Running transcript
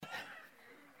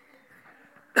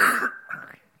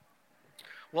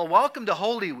Well, welcome to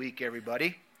Holy Week,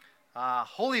 everybody.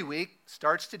 Holy Week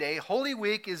starts today. Holy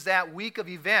Week is that week of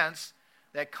events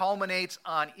that culminates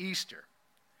on Easter.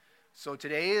 So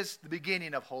today is the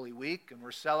beginning of Holy Week, and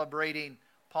we're celebrating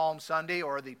Palm Sunday,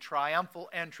 or the triumphal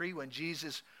entry, when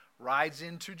Jesus rides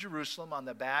into Jerusalem on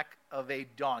the back of a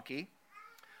donkey.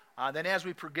 Then as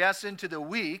we progress into the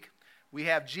week, we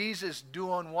have Jesus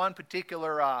doing one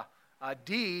particular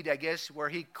deed, I guess, where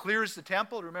he clears the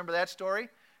temple. Remember that story?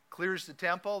 Clears the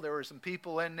temple. There were some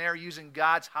people in there using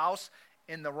God's house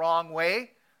in the wrong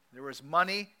way. There was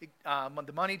money,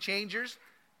 the money changers.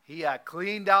 He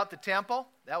cleaned out the temple.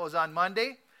 That was on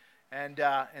Monday. And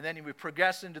then we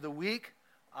progress into the week.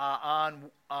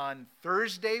 On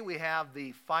Thursday, we have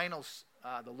the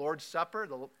Lord's Supper,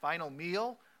 the final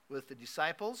meal with the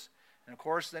disciples. And of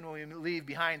course, then when we leave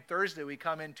behind Thursday, we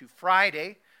come into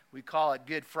Friday. We call it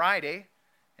Good Friday.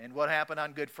 And what happened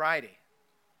on Good Friday?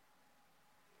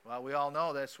 Well, we all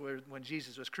know that's when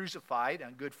Jesus was crucified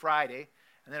on Good Friday.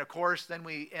 And then, of course, then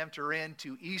we enter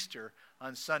into Easter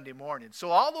on Sunday morning. So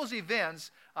all those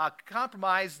events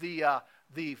comprise the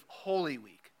Holy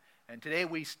Week. And today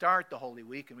we start the Holy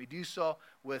Week, and we do so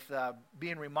with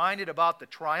being reminded about the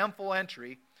triumphal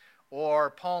entry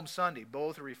or Palm Sunday.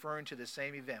 Both are referring to the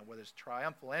same event, whether it's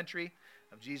triumphal entry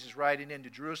of Jesus riding into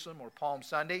Jerusalem or Palm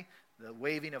Sunday, the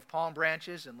waving of palm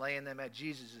branches and laying them at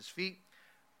Jesus' feet.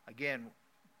 Again,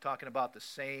 talking about the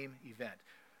same event.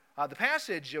 The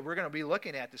passage we're going to be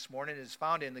looking at this morning is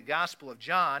found in the Gospel of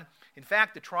John. In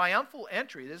fact, the triumphal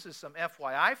entry, this is some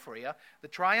FYI for you, the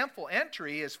triumphal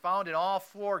entry is found in all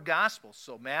four Gospels.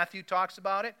 So Matthew talks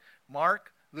about it,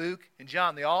 Mark, Luke, and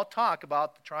John. They all talk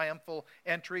about the triumphal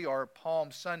entry or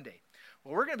Palm Sunday.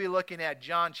 Well, we're going to be looking at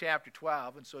John chapter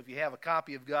 12, and so if you have a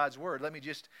copy of God's Word, let me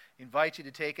just invite you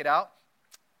to take it out.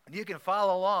 And you can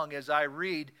follow along as I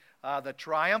read the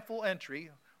triumphal entry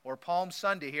or Palm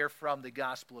Sunday here from the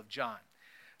Gospel of John.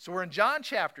 So we're in John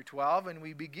chapter 12, and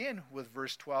we begin with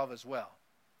verse 12 as well.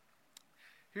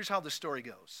 Here's how the story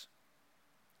goes.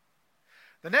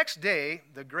 The next day,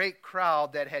 the great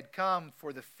crowd that had come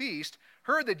for the feast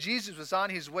heard that Jesus was on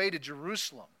his way to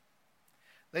Jerusalem.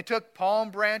 They took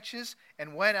palm branches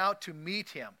and went out to meet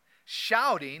him,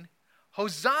 shouting,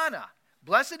 "Hosanna!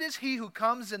 Blessed is he who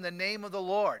comes in the name of the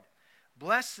Lord.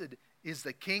 Blessed is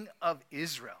the King of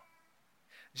Israel."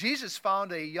 Jesus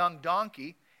found a young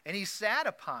donkey, and he sat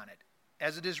upon it,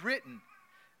 as it is written,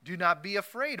 "Do not be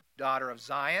afraid, daughter of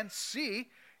Zion. See,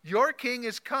 your king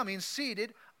is coming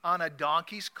seated on a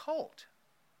donkey's colt."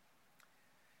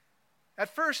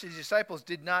 At first, his disciples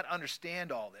did not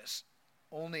understand all this.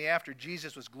 Only after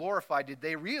Jesus was glorified did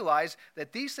they realize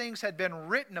that these things had been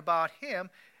written about him,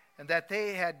 and that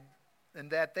they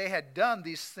had done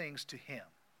these things to him.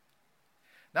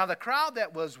 Now the crowd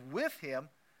that was with him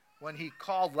when he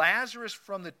called Lazarus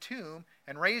from the tomb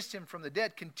and raised him from the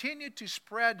dead continued to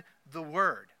spread the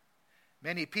word.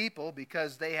 Many people,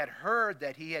 because they had heard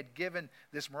that he had given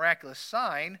this miraculous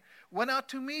sign, went out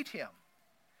to meet him.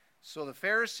 So the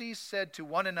Pharisees said to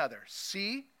one another,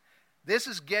 "See, this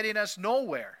is getting us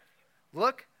nowhere.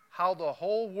 Look how the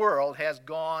whole world has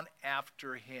gone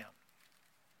after him."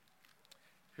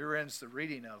 Here ends the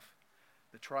reading of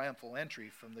the triumphal entry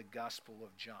from the Gospel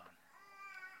of John.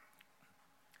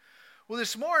 Well,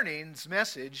 this morning's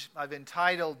message I've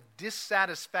entitled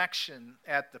Dissatisfaction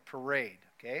at the Parade.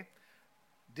 Okay?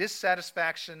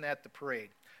 Dissatisfaction at the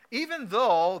parade. Even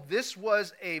though this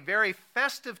was a very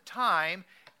festive time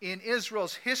in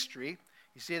Israel's history,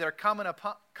 you see they're coming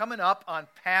up on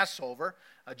Passover,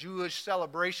 a Jewish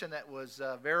celebration that was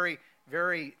very,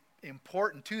 very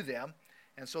important to them.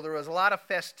 And so there was a lot of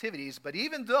festivities. But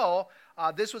even though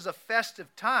this was a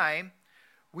festive time,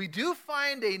 we do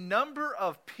find a number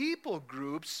of people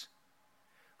groups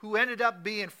who ended up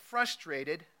being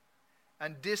frustrated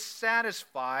and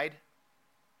dissatisfied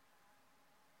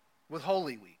with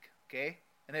Holy Week, okay?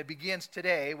 And it begins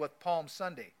today with Palm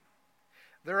Sunday.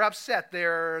 They're upset,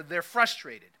 they're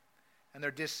frustrated, and they're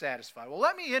dissatisfied. Well,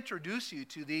 let me introduce you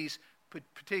to these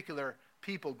particular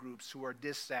people groups who are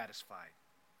dissatisfied.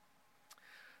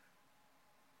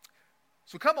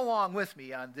 So come along with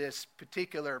me on this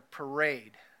particular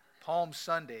parade, Palm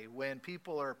Sunday, when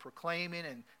people are proclaiming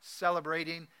and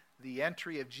celebrating the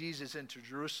entry of Jesus into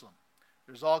Jerusalem.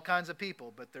 There's all kinds of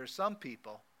people, but there's some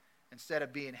people, instead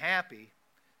of being happy,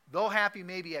 though happy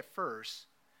maybe at first,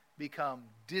 become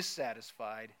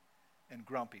dissatisfied and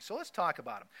grumpy. So let's talk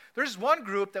about them. There's one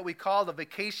group that we call the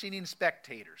vacationing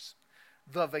spectators.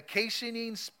 The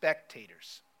vacationing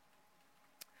spectators.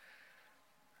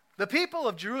 The people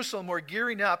of Jerusalem were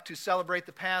gearing up to celebrate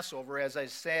the Passover, as I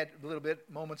said a little bit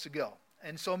moments ago.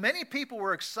 And so many people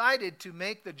were excited to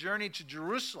make the journey to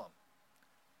Jerusalem.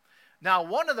 Now,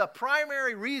 one of the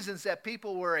primary reasons that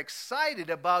people were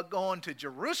excited about going to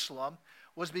Jerusalem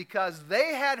was because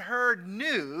they had heard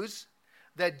news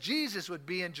that Jesus would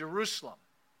be in Jerusalem.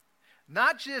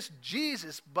 Not just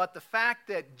Jesus, but the fact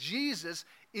that Jesus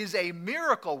is a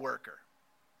miracle worker.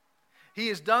 He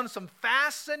has done some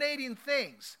fascinating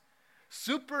things.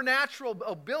 Supernatural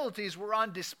abilities were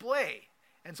on display.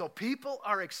 And so people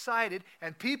are excited,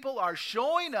 and people are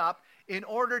showing up in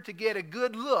order to get a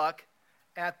good look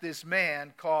at this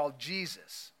man called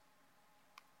Jesus.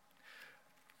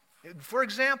 For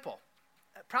example,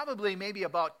 probably maybe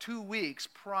about 2 weeks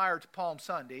prior to Palm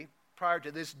Sunday, prior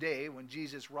to this day when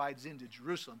Jesus rides into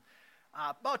Jerusalem,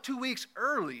 about 2 weeks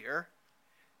earlier,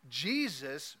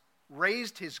 Jesus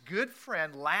raised his good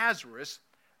friend Lazarus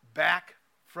back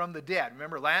from the dead.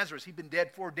 Remember Lazarus, he'd been dead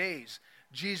 4 days.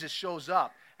 Jesus shows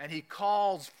up and he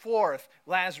calls forth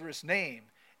Lazarus' name.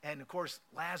 And of course,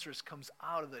 Lazarus comes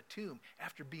out of the tomb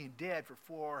after being dead for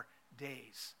 4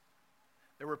 days.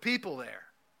 There were people there.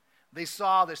 They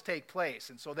saw this take place,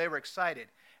 and so they were excited.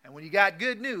 And when you got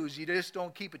good news, you just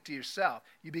don't keep it to yourself.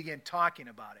 You begin talking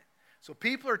about it. So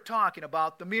people are talking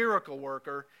about the miracle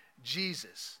worker,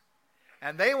 Jesus.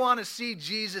 And they want to see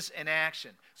Jesus in action.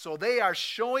 So they are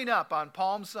showing up on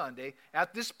Palm Sunday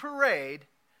at this parade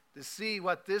to see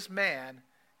what this man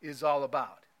is all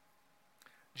about.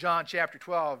 John chapter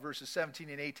 12, verses 17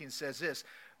 and 18 says this.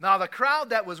 Now the crowd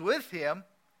that was with him,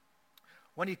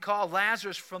 when he called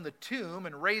Lazarus from the tomb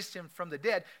and raised him from the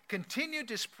dead, continued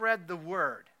to spread the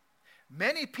word.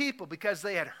 Many people, because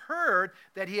they had heard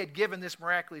that he had given this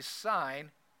miraculous sign,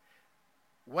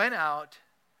 went out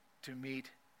to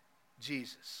meet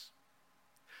Jesus.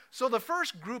 So the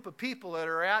first group of people that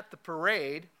are at the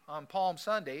parade on Palm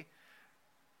Sunday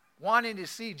wanting to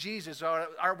see Jesus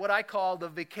are what I call the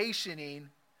vacationing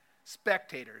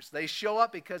spectators. They show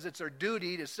up because it's their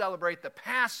duty to celebrate the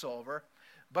Passover,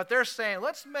 but they're saying,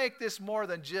 let's make this more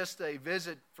than just a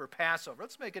visit for Passover.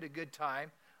 Let's make it a good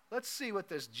time. Let's see what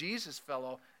this Jesus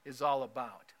fellow is all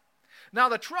about. Now,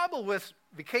 the trouble with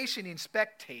vacationing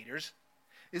spectators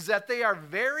is that they are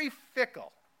very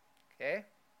fickle. Okay?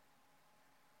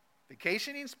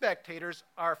 Vacationing spectators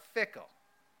are fickle.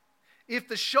 If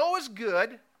the show is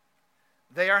good,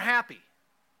 they are happy.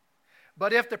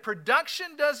 But if the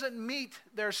production doesn't meet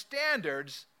their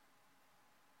standards,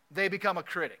 they become a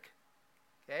critic.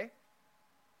 Okay?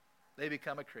 They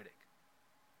become a critic.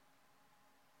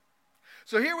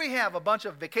 So here we have a bunch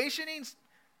of vacationing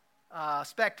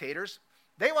spectators.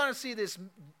 They want to see this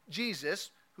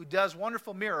Jesus who does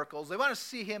wonderful miracles. They want to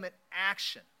see him in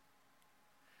action.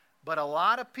 But a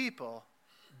lot of people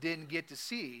didn't get to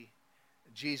see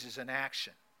Jesus in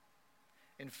action.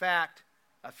 In fact,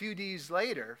 a few days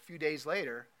later,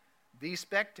 these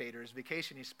spectators,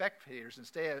 vacationing spectators,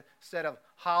 instead of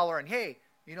hollering, hey,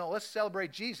 let's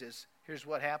celebrate Jesus, here's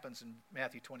what happens in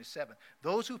Matthew 27.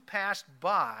 Those who passed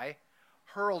by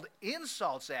hurled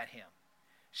insults at him,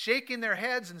 shaking their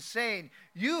heads and saying,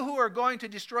 you who are going to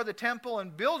destroy the temple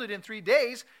and build it in 3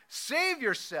 days, save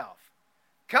yourself.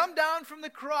 Come down from the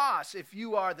cross if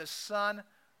you are the Son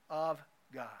of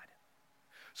God.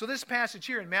 So this passage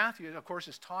here in Matthew, of course,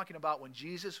 is talking about when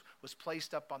Jesus was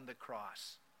placed up on the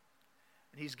cross.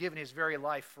 And he's given his very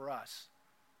life for us.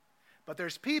 But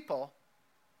there's people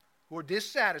who are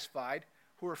dissatisfied,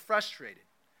 who are frustrated.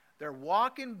 They're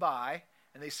walking by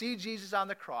and they see Jesus on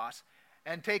the cross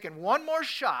and taking one more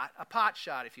shot, a pot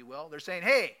shot, if you will. They're saying,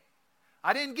 hey,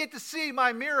 I didn't get to see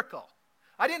my miracle.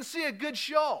 I didn't see a good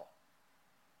show.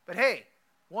 But hey,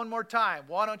 one more time,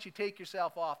 why don't you take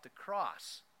yourself off the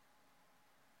cross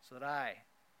so that I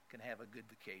can have a good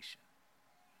vacation?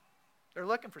 They're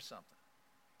looking for something.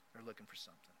 They're looking for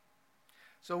something.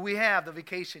 So we have the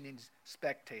vacationing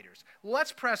spectators.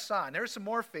 Let's press on. There's some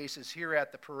more faces here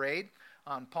at the parade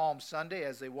on Palm Sunday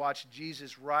as they watch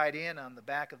Jesus ride in on the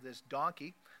back of this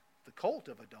donkey, the colt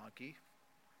of a donkey.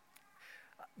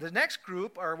 The next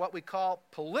group are what we call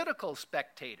political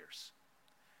spectators.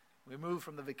 We move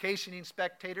from the vacationing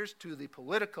spectators to the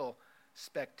political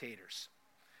spectators.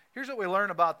 Here's what we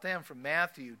learn about them from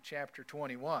Matthew chapter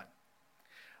 21.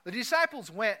 The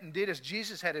disciples went and did as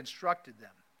Jesus had instructed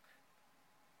them.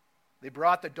 They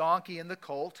brought the donkey and the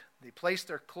colt. They placed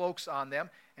their cloaks on them,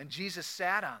 and Jesus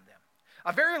sat on them.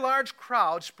 A very large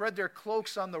crowd spread their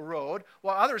cloaks on the road,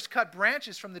 while others cut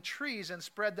branches from the trees and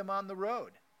spread them on the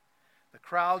road. The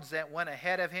crowds that went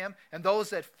ahead of him and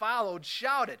those that followed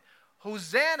shouted,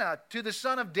 Hosanna to the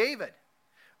Son of David.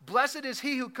 Blessed is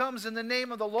he who comes in the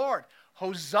name of the Lord.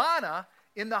 Hosanna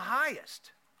in the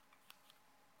highest.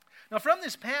 Now, from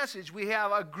this passage, we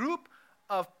have a group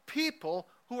of people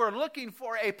who are looking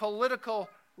for a political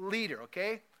leader,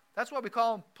 okay? That's why we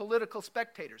call them political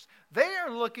spectators. They are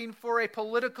looking for a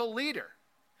political leader.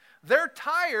 They're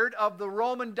tired of the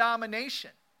Roman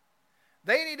domination.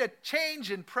 They need a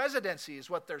change in presidency, is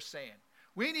what they're saying.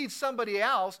 We need somebody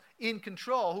else in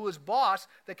control who is boss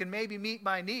that can maybe meet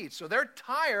my needs. So they're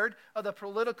tired of the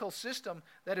political system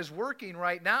that is working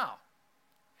right now.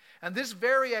 And this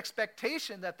very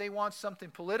expectation that they want something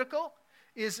political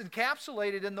is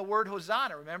encapsulated in the word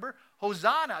Hosanna. Remember?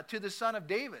 Hosanna to the Son of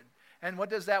David. And what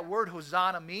does that word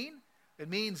Hosanna mean? It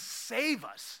means save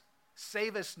us.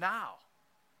 Save us now.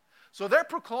 So they're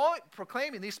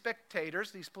proclaiming, these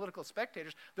spectators, these political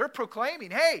spectators, they're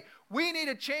proclaiming, hey, we need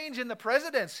a change in the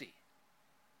presidency.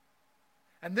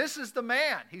 And this is the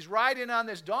man. He's riding on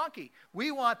this donkey.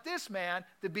 We want this man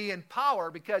to be in power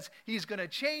because he's going to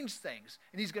change things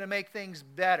and he's going to make things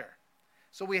better.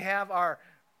 So we have our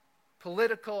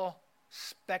political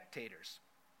spectators.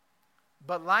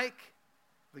 But like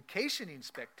vacationing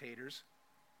spectators,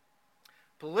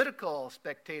 political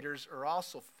spectators are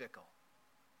also fickle.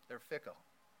 They're fickle.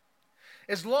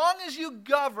 As long as you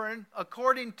govern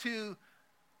according to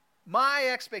my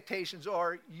expectations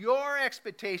or your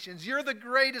expectations, you're the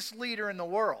greatest leader in the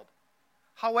world.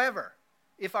 However,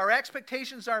 if our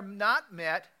expectations are not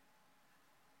met,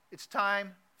 it's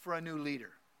time for a new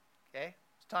leader. Okay?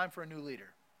 It's time for a new leader.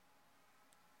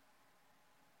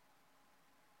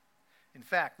 In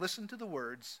fact, listen to the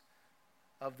words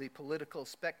of the political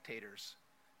spectators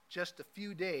just a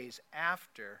few days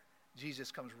after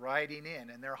Jesus comes riding in,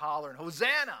 and they're hollering,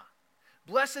 Hosanna!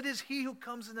 Blessed is he who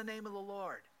comes in the name of the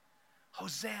Lord.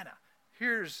 Hosanna!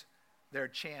 Here's their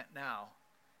chant now.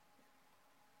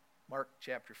 Mark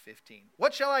chapter 15.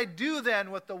 What shall I do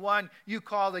then with the one you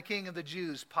call the King of the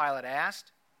Jews? Pilate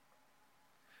asked.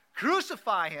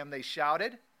 Crucify him, they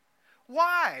shouted.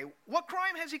 Why? What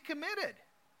crime has he committed?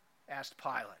 Asked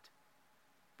Pilate.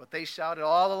 But they shouted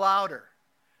all the louder,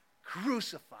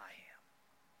 crucify him.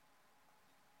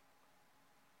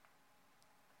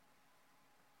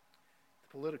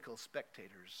 The political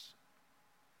spectators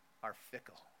are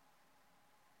fickle.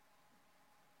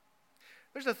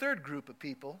 There's a third group of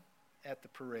people at the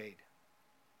parade.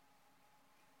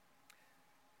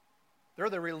 They're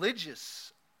the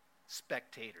religious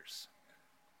spectators.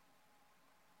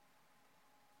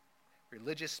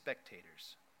 Religious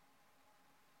spectators.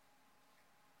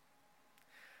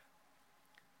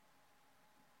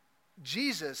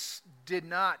 Jesus did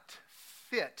not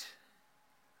fit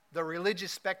the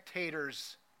religious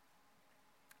spectators'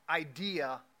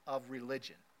 idea of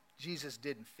religion. Jesus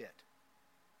didn't fit.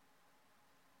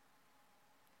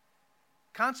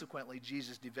 Consequently,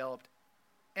 Jesus developed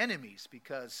enemies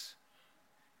because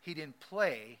he didn't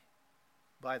play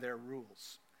by their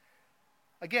rules.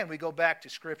 Again, we go back to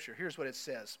Scripture. Here's what it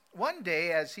says. One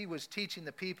day, as he was teaching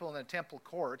the people in the temple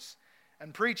courts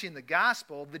and preaching the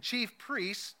gospel, the chief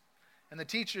priests and the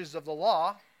teachers of the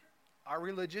law, our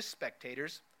religious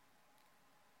spectators,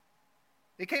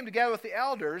 they came together with the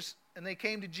elders and they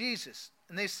came to Jesus.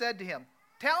 And they said to him,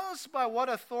 tell us by what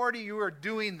authority you are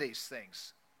doing these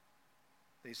things.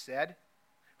 They said,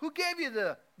 who gave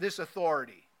you this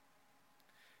authority?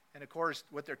 And of course,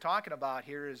 what they're talking about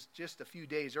here is just a few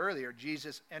days earlier,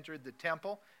 Jesus entered the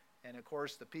temple. And of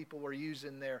course, the people were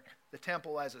using the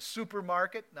temple as a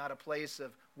supermarket, not a place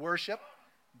of worship.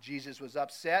 Jesus was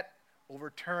upset,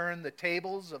 overturned the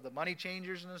tables of the money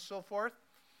changers and so forth.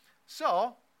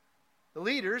 So, the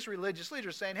leaders, religious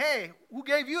leaders, saying, hey, who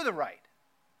gave you the right?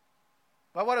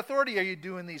 By what authority are you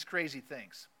doing these crazy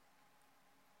things?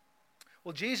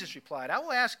 Well, Jesus replied, I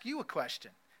will ask you a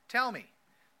question. Tell me,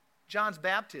 John's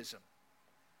baptism,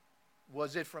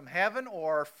 was it from heaven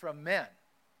or from men?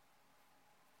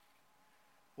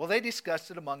 Well, they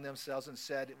discussed it among themselves and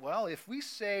said, well, if we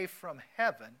say from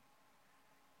heaven,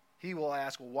 he will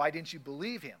ask, well, why didn't you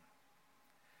believe him?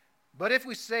 But if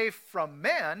we say from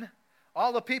men,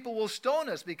 all the people will stone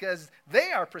us because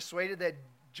they are persuaded that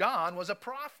John was a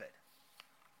prophet.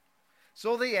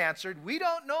 So they answered, we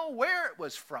don't know where it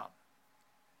was from.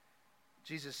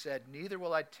 Jesus said, neither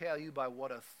will I tell you by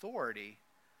what authority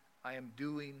I am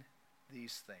doing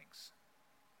these things.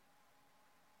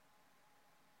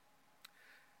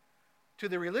 To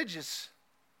the religious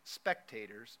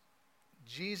spectators,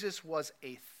 Jesus was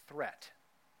a threat.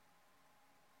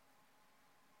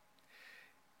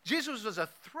 Jesus was a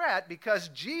threat because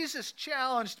Jesus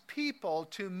challenged people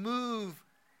to move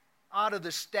out of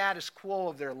the status quo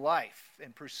of their life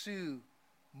and pursue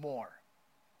more.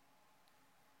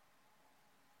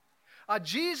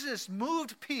 Jesus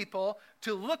moved people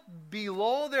to look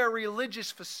below their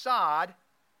religious facade,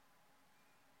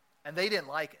 and they didn't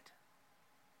like it.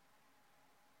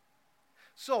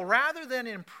 So rather than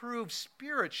improve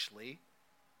spiritually,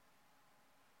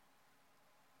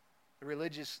 the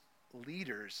religious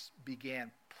leaders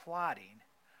began plotting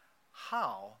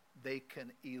how they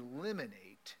can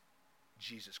eliminate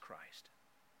Jesus Christ.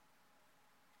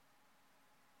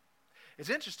 It's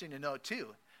interesting to note,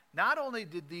 too, not only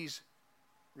did these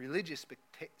religious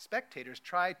spectators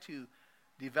try to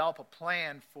develop a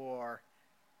plan for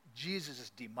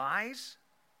Jesus' demise.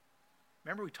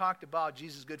 Remember we talked about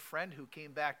Jesus' good friend who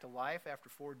came back to life after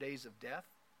 4 days of death?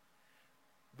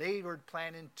 They were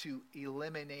planning to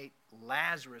eliminate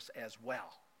Lazarus as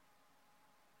well.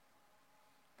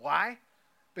 Why?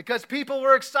 Because people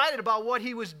were excited about what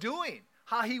he was doing,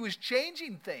 how he was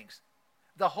changing things,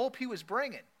 the hope he was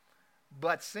bringing.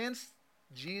 But since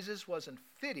Jesus wasn't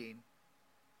fitting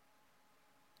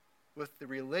with the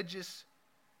religious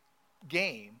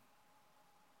game,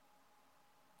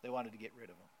 they wanted to get rid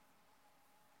of him.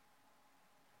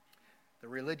 The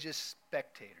religious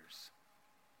spectators.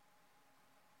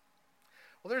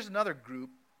 Well, there's another group,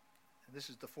 and this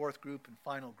is the fourth group and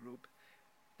final group,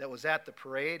 that was at the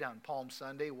parade on Palm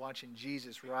Sunday watching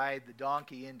Jesus ride the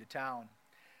donkey into town.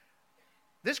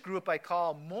 This group I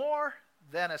call more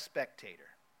than a spectator.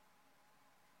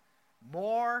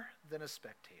 More than a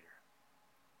spectator.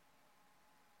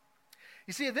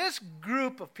 You see, this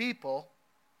group of people,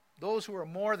 those who are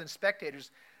more than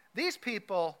spectators, these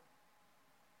people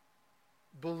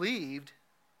believed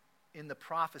in the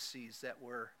prophecies that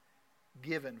were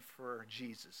given for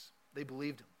Jesus. They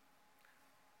believed him.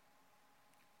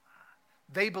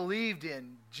 They believed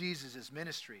in Jesus'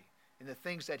 ministry, in the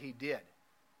things that he did.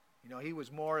 You know, he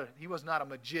was not a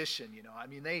magician, you know. I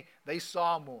mean, they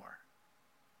saw more.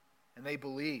 And they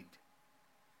believed.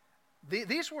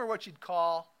 These were what you'd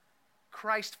call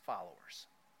Christ followers.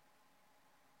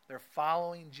 They're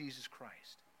following Jesus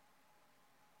Christ.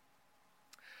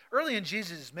 Early in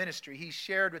Jesus' ministry, he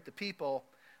shared with the people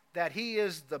that he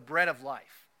is the bread of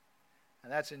life.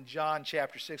 And that's in John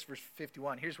chapter 6, verse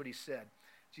 51. Here's what he said.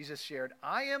 Jesus shared,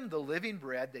 "I am the living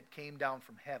bread that came down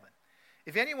from heaven.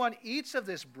 If anyone eats of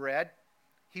this bread,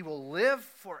 he will live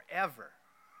forever.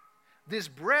 This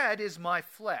bread is my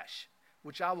flesh,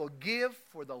 which I will give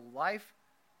for the life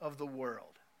of the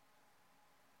world."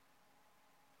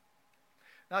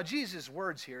 Now, Jesus'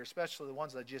 words here, especially the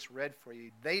ones that I just read for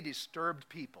you, they disturbed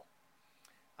people.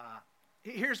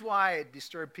 Here's why it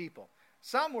disturbed people.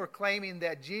 Some were claiming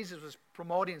that Jesus was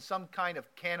promoting some kind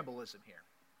of cannibalism here.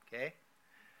 Okay?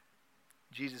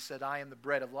 Jesus said, "I am the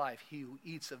bread of life. He who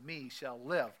eats of me shall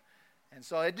live." And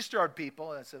so it disturbed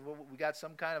people. And I said, well, we got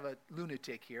some kind of a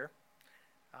lunatic here.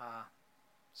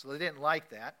 So they didn't like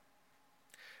that.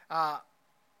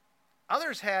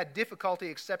 Others had difficulty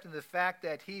accepting the fact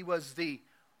that he was the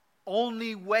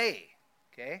only way.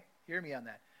 Okay? Hear me on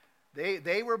that.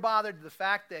 They were bothered with the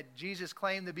fact that Jesus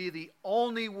claimed to be the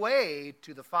only way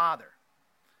to the Father.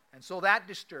 And so that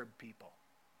disturbed people.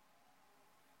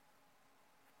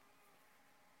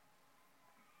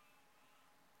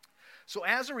 So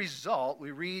as a result,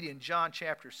 we read in John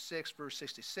chapter 6, verse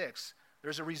 66,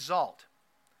 there's a result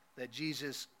that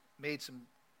Jesus made some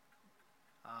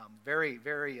very,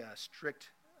 very strict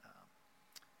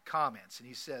comments. And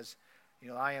he says, you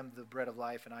know, "I am the bread of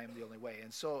life and I am the only way."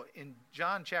 And so in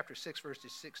John chapter 6, verse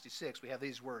 66, we have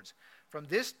these words. "From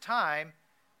this time,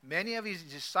 many of his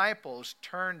disciples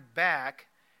turned back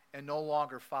and no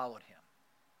longer followed him."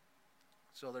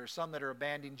 So there's some that are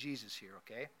abandoning Jesus here,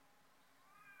 okay?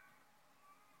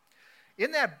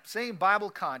 In that same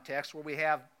Bible context where we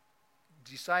have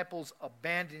disciples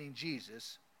abandoning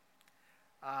Jesus,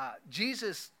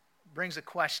 Jesus brings a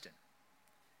question.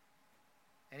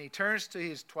 And he turns to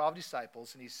his 12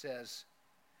 disciples and he says,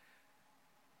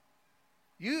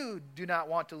 "You do not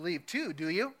want to leave too, do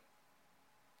you?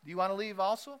 Do you want to leave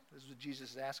also?" This is what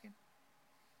Jesus is asking.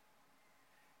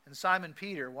 And Simon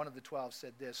Peter, one of the 12,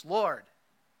 said this, "Lord,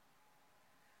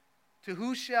 to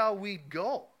who shall we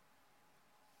go?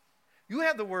 You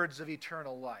have the words of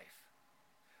eternal life.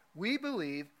 We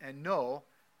believe and know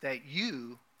that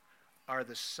you are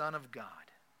the Son of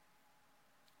God."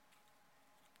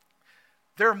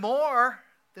 They're more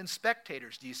than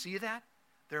spectators. Do you see that?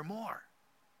 They're more.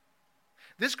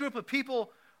 This group of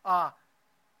people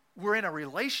were in a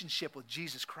relationship with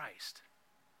Jesus Christ.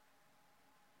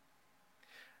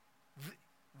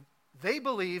 They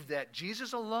believed that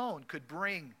Jesus alone could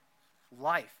bring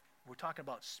life. We're talking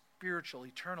about spiritual,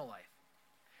 eternal life.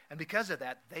 And because of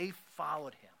that, they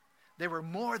followed him. They were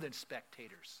more than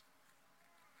spectators.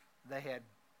 They had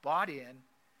bought in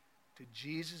to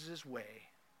Jesus' way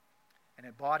and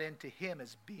had bought into him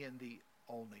as being the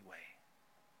only way.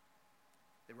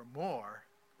 They were more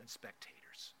than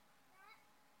spectators.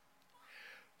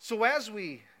 So as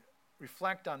we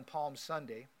reflect on Palm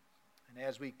Sunday, and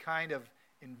as we kind of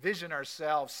envision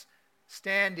ourselves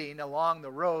standing along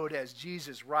the road as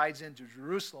Jesus rides into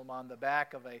Jerusalem on the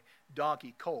back of a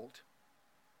donkey colt,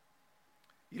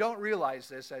 you don't realize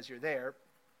this as you're there,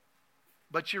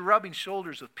 but you're rubbing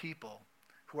shoulders with people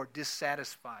who are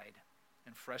dissatisfied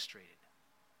and frustrated.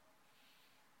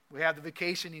 We have the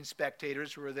vacationing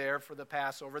spectators who are there for the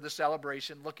Passover, the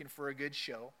celebration, looking for a good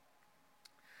show.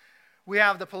 We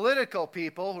have the political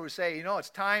people who say, it's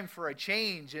time for a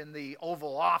change in the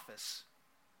Oval Office.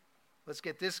 Let's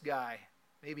get this guy.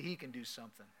 Maybe he can do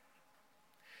something.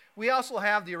 We also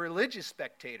have the religious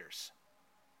spectators.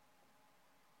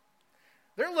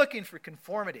 They're looking for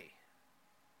conformity.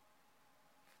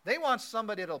 They want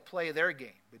somebody that'll play their game,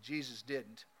 but Jesus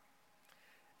didn't.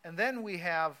 And then we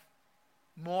have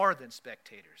more than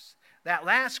spectators. That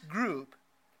last group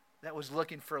that was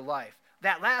looking for life.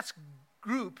 That last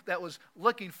group that was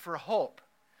looking for hope.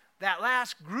 That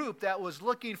last group that was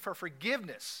looking for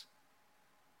forgiveness.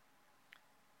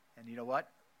 And you know what?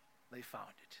 They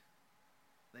found it.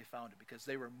 They found it because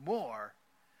they were more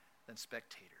than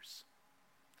spectators.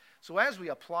 So as we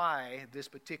apply this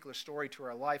particular story to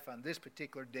our life on this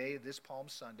particular day, this Palm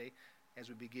Sunday, as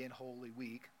we begin Holy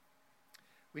Week,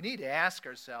 we need to ask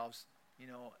ourselves,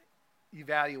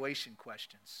 evaluation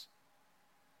questions.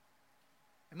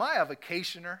 Am I a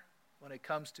vacationer when it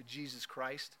comes to Jesus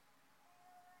Christ?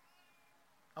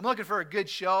 I'm looking for a good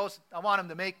show. I want him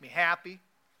to make me happy.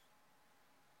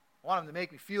 I want him to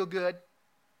make me feel good.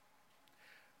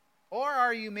 Or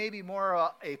are you maybe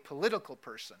more a political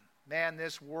person? Man,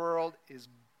 this world is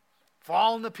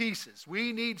falling to pieces.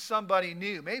 We need somebody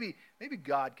new. Maybe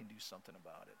God can do something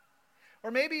about it. Or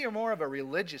maybe you're more of a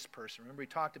religious person. Remember we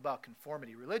talked about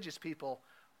conformity. Religious people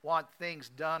want things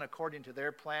done according to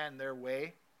their plan, their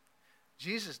way.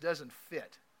 Jesus doesn't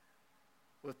fit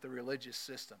with the religious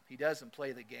system. He doesn't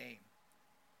play the game.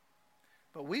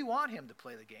 But we want him to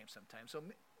play the game sometimes. So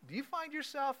do you find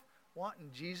yourself wanting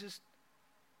Jesus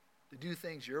to do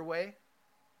things your way?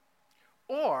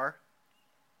 Or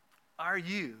are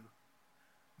you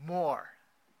more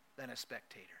than a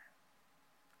spectator?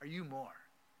 Are you more?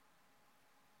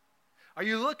 Are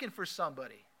you looking for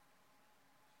somebody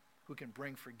who can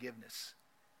bring forgiveness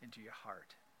into your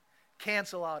heart,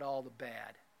 cancel out all the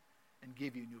bad, and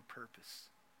give you new purpose?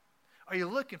 Are you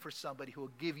looking for somebody who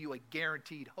will give you a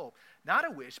guaranteed hope? Not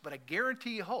a wish, but a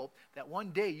guaranteed hope that one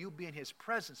day you'll be in his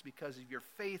presence because of your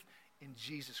faith in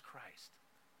Jesus Christ.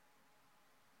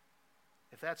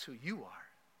 If that's who you are,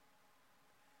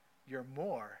 you're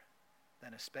more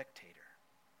than a spectator.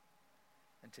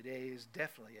 And today is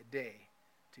definitely a day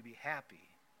to be happy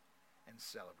and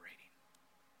celebrating.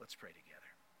 Let's pray together.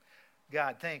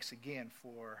 God, thanks again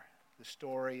for the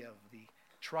story of the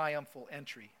triumphal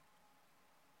entry.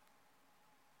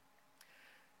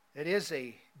 It is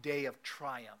a day of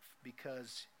triumph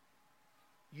because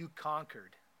you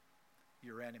conquered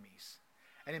your enemies.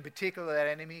 And in particular, that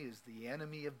enemy is the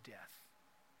enemy of death.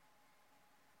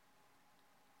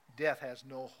 Death has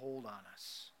no hold on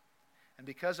us. And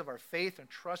because of our faith and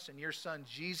trust in your Son,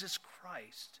 Jesus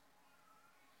Christ,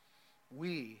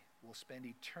 we will spend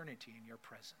eternity in your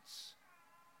presence.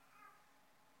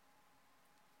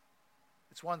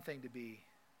 It's one thing to be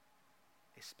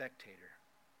a spectator.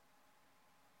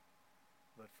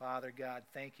 But Father God,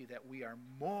 thank you that we are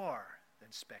more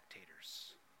than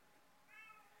spectators.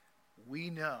 We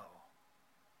know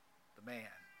the man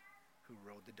who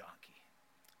rode the donkey.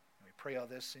 And we pray all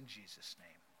this in Jesus'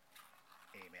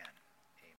 name. Amen.